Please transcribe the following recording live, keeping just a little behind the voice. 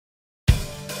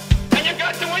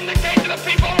got to indicate to the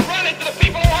people who run it, to the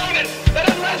people who own it, that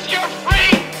unless you're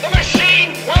free, the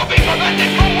machine will be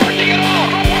prevented from working at all,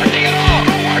 from working at all,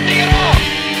 from working at all.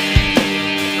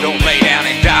 Don't lay down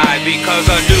and die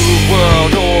because a new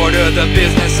world order, the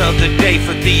business of the day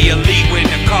for the elite when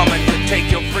they're coming to take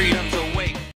your freedoms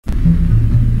away.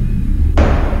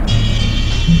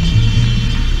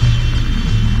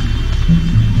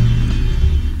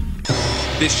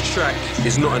 This track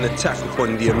is not an attack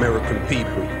upon the American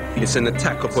people. It's an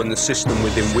attack upon the system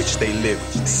within which they live.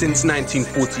 Since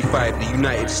 1945, the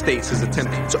United States has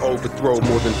attempted to overthrow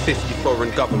more than 50 foreign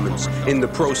governments. In the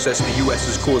process, the US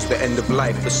has caused the end of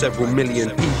life for several million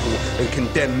people and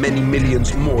condemned many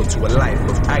millions more to a life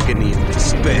of agony and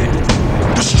despair.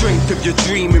 The strength of your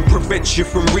dreaming prevents you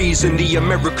from reason. The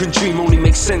American dream only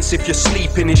makes sense if you're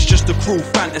sleeping. It's just a cruel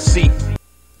fantasy.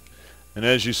 And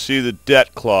as you see the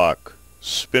debt clock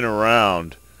spin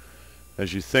around,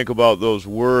 as you think about those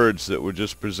words that were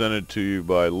just presented to you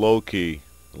by Loki,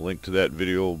 the link to that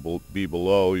video will be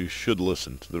below. You should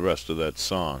listen to the rest of that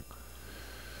song.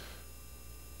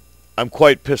 I'm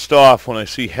quite pissed off when I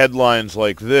see headlines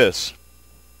like this.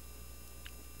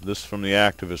 This from the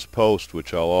Activist Post,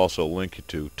 which I'll also link you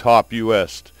to. Top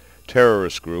U.S.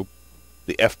 terrorist group,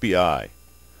 the FBI.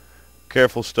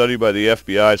 Careful study by the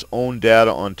FBI's own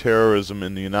data on terrorism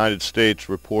in the United States,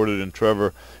 reported in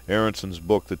Trevor Aronson's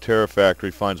book, The Terror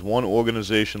Factory, finds one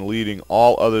organization leading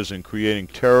all others in creating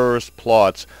terrorist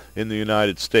plots in the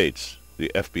United States,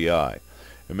 the FBI.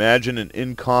 Imagine an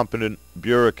incompetent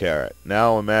bureaucrat.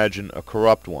 Now imagine a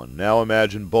corrupt one. Now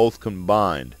imagine both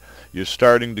combined. You're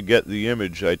starting to get the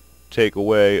image I take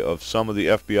away of some of the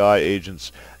FBI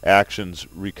agents' actions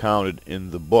recounted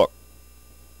in the book.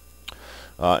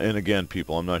 And again,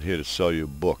 people, I'm not here to sell you a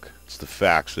book. It's the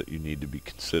facts that you need to be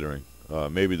considering.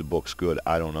 Maybe the book's good,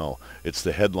 I don't know. It's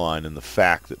the headline and the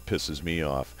fact that pisses me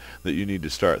off that you need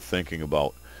to start thinking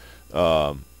about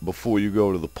before you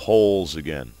go to the polls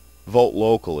again. Vote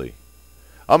locally.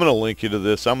 I'm going to link you to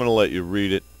this. I'm going to let you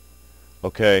read it,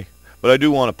 okay? But I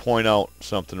do want to point out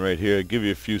something right here, give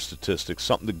you a few statistics,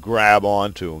 something to grab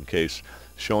onto in case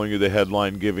showing you the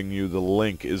headline, giving you the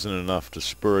link isn't enough to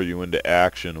spur you into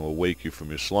action or wake you from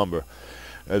your slumber.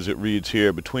 As it reads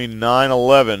here, between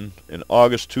 9/11 and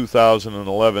August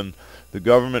 2011, the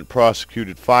government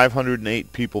prosecuted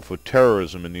 508 people for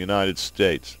terrorism in the United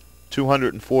States.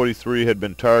 243 had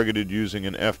been targeted using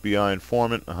an FBI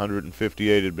informant,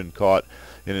 158 had been caught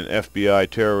in an FBI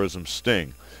terrorism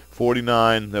sting.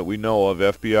 49 that we know of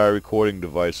FBI recording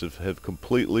devices have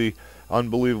completely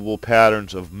unbelievable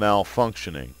patterns of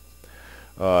malfunctioning.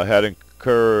 Had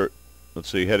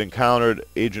encountered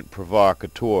agent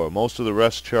provocateur. Most of the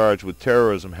rest charged with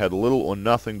terrorism had little or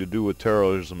nothing to do with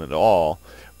terrorism at all.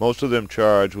 Most of them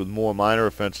charged with more minor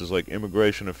offenses like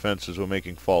immigration offenses or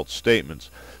making false statements.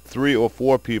 3 or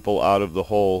 4 people out of the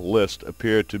whole list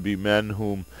appear to be men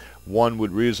whom one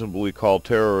would reasonably call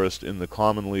terrorist in the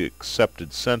commonly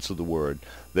accepted sense of the word.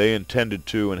 They intended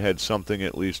to and had something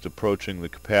at least approaching the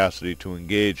capacity to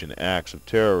engage in acts of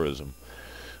terrorism.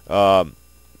 So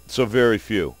very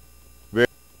few.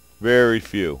 Very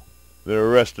few. They're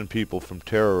arresting people from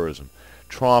terrorism.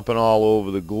 Tromping all over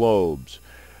the globes.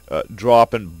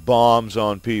 Dropping bombs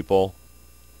on people.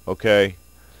 Okay?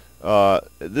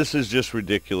 This is just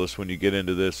ridiculous when you get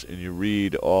into this and you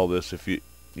read all this. If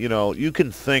you know, you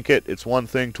can think it. It's one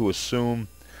thing to assume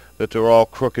that they're all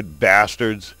crooked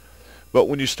bastards. But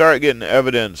when you start getting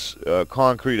evidence,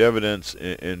 concrete evidence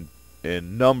in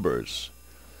numbers,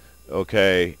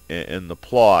 okay, in the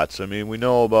plots, I mean, we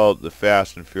know about the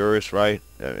Fast and Furious, right?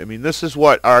 I mean, this is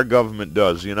what our government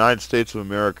does, the United States of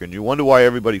America, and you wonder why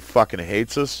everybody fucking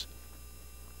hates us?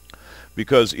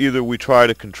 Because either we try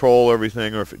to control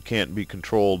everything, or if it can't be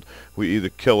controlled, we either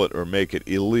kill it or make it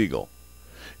illegal.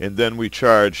 And then we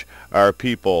charge our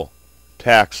people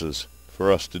taxes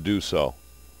for us to do so.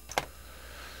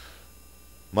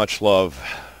 Much love,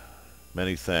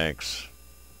 many thanks,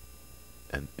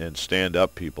 and stand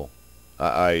up, people.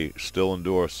 I still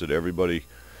endorse that everybody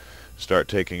start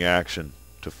taking action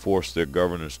to force their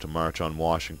governors to march on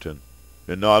Washington.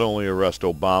 And not only arrest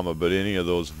Obama, but any of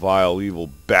those vile, evil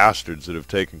bastards that have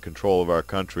taken control of our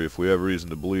country if we have reason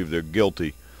to believe they're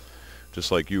guilty.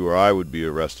 Just like you or I would be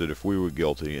arrested if we were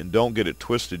guilty. And don't get it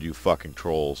twisted, you fucking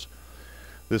trolls.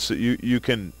 You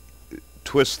can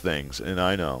twist things, and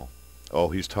I know. Oh,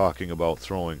 he's talking about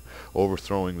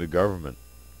overthrowing the government.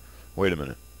 Wait a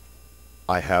minute.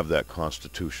 I have that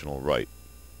constitutional right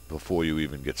before you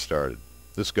even get started.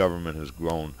 This government has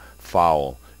grown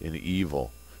foul and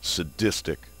evil,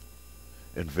 sadistic,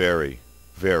 and very,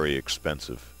 very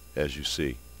expensive, as you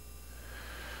see.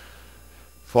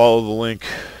 Follow the link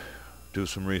do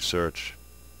some research,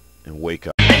 and wake up.